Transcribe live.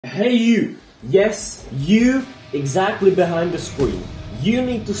Hey you! Yes, you exactly behind the screen. You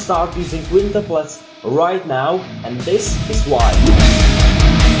need to start using quintuplets right now, and this is why.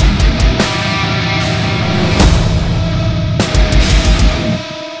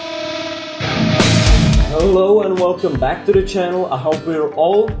 Hello and welcome back to the channel. I hope we're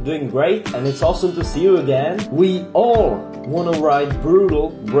all doing great and it's awesome to see you again. We all want to write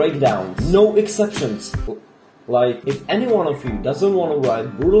brutal breakdowns, no exceptions. Like, if any one of you doesn't want to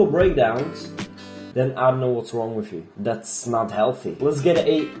write brutal breakdowns, then I don't know what's wrong with you. That's not healthy. Let's get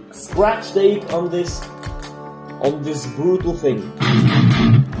a scratch take on this brutal thing.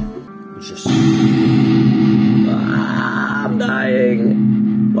 Just I'm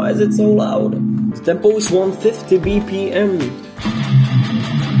dying. Why is it so loud? The tempo is 150 BPM.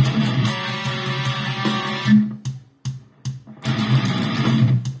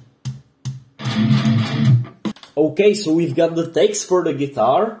 Okay, so we've got the takes for the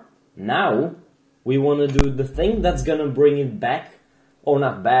guitar. Now we want to do the thing that's gonna bring it back, or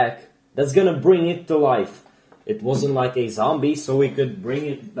not back, that's gonna bring it to life. It wasn't like a zombie, so we could bring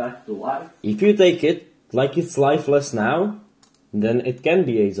it back to life. If you take it like it's lifeless now, then it can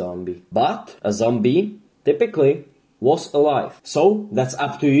be a zombie. But a zombie typically was alive. So that's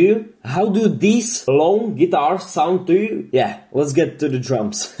up to you. How do these long guitars sound to you? Yeah, let's get to the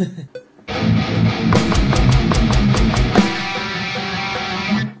drums.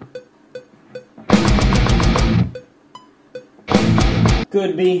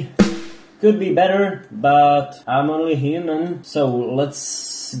 Could be better, but I'm only human. So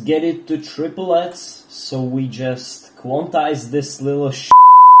let's get it to triplets. So we just quantize this little shit,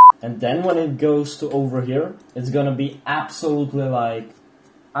 and then when it goes to over here, it's gonna be absolutely like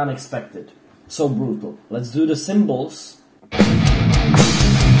unexpected. So brutal. Let's do the cymbals.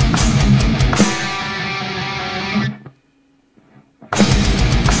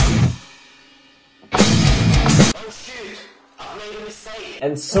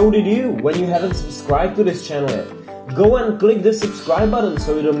 And so did you, when you haven't subscribed to this channel yet. Go and click the subscribe button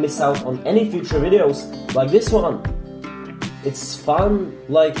so you don't miss out on any future videos like this one. It's fun,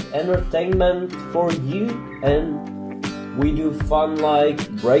 like entertainment for you, and we do fun like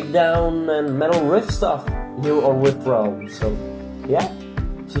breakdown and metal riff stuff here on RiffRealm. So yeah,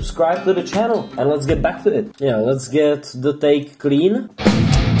 subscribe to the channel and let's get back to it. Yeah, let's get the take clean.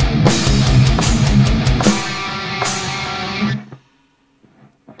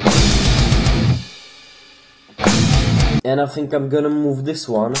 And I think I'm gonna move this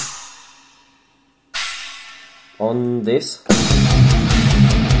one on this,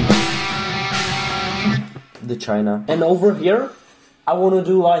 the China. And over here, I wanna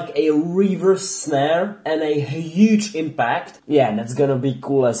do like a reverse snare and a huge impact. Yeah, that's gonna be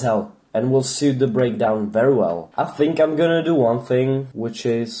cool as hell. And will suit the breakdown very well. I think I'm gonna do one thing, which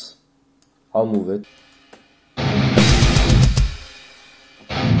is, I'll move it.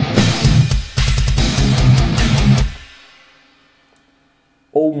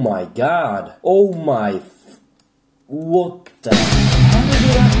 Oh my god. Oh my... What the... How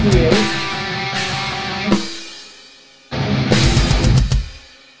did I create?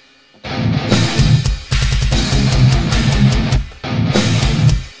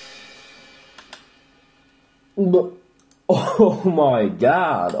 Oh my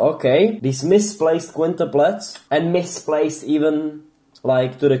god. Okay. These misplaced quintuplets and misplaced even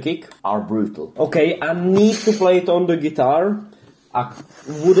like to the kick are brutal. Okay, I need to play it on the guitar. I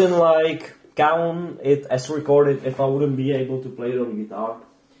wouldn't like count it as recorded if I wouldn't be able to play it on guitar.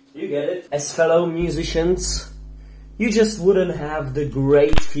 You get it? As fellow musicians, you just wouldn't have the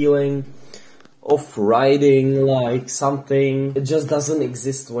great feeling of writing like something. It just doesn't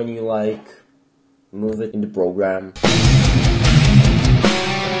exist when you like move it in the program.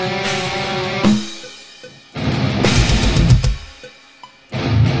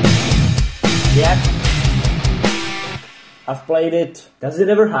 Yeah. I've played it. Does it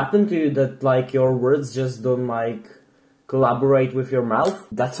ever happen to you that like your words just don't like collaborate with your mouth?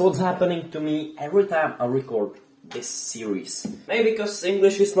 That's what's happening to me every time I record this series. Maybe because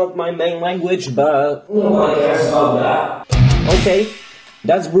English is not my main language, but nobody cares about that. Okay,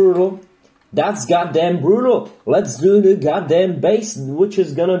 that's brutal. That's goddamn brutal. Let's do the goddamn bass, which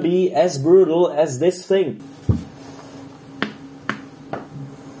is gonna be as brutal as this thing.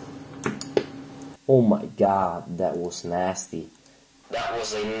 Oh my god, that was nasty. That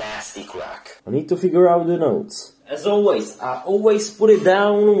was a nasty crack. I need to figure out the notes. As always, I always put it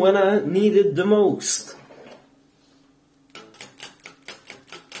down when I need it the most.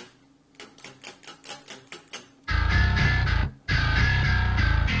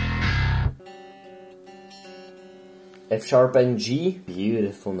 F sharp and G.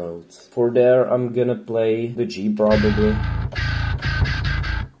 Beautiful notes. For there, I'm gonna play the G probably.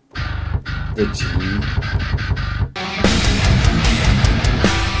 The G.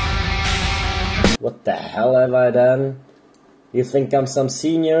 What the hell have I done? You think I'm some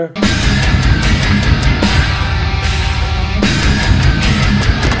senior?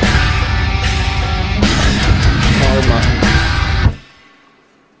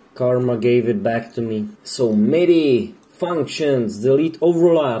 Karma gave it back to me. So MIDI, functions, delete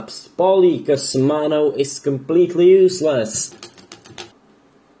overlaps, poly, cause mono is completely useless.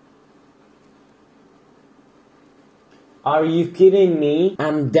 Are you kidding me?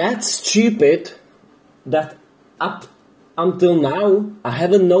 I'm that stupid that up until now I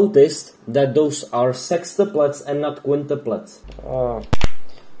haven't noticed that those are sextuplets and not quintuplets.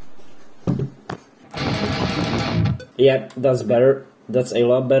 Yeah, that's better. That's a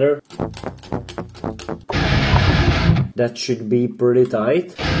lot better. That should be pretty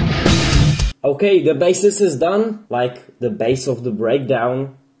tight. Okay, the basis is done. Like the base of the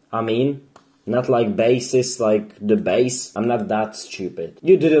breakdown. I mean, not like basis like the bass. I'm not that stupid.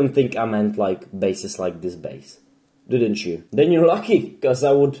 You didn't think I meant like bases like this bass, didn't you? Then you're lucky, cause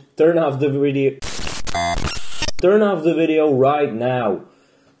I would turn off the video. Turn off the video right now.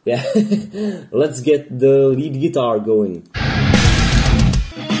 Yeah, let's get the lead guitar going.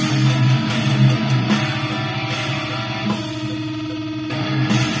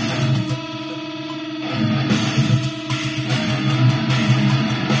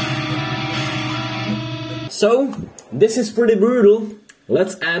 So, this is pretty brutal.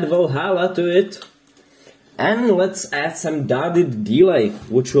 Let's add Valhalla to it. And let's add some dotted delay,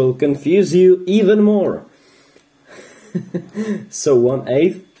 which will confuse you even more. So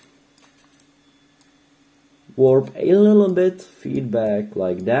 1/8. Warp a little bit, feedback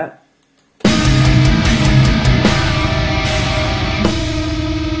like that.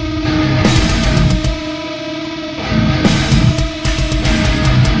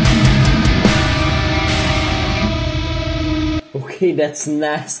 Okay, that's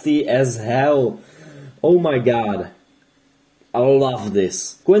nasty as hell. Oh my god. I love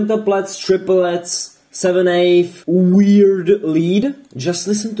this. Quintuplets, triplets, 7/8, weird lead. Just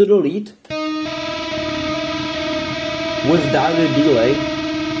listen to the lead. Without a delay.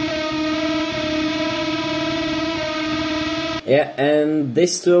 Yeah, and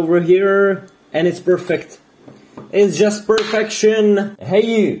this two over here, and it's perfect. It's just perfection.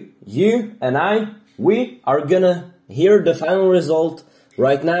 Hey you and I, we are gonna hear the final result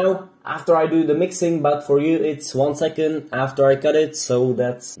right now after I do the mixing, but for you it's 1 second after I cut it, so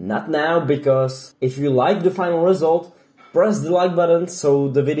that's not now, because if you like the final result, press the like button so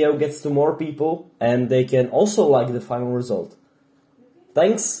the video gets to more people and they can also like the final result.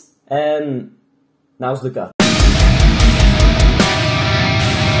 Thanks, and now's the cut.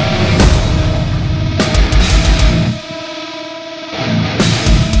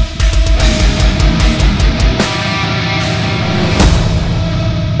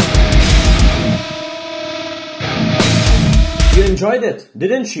 You enjoyed it,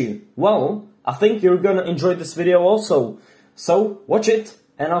 didn't you? Well, I think you're gonna enjoy this video also. So, watch it,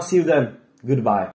 and I'll see you then. Goodbye.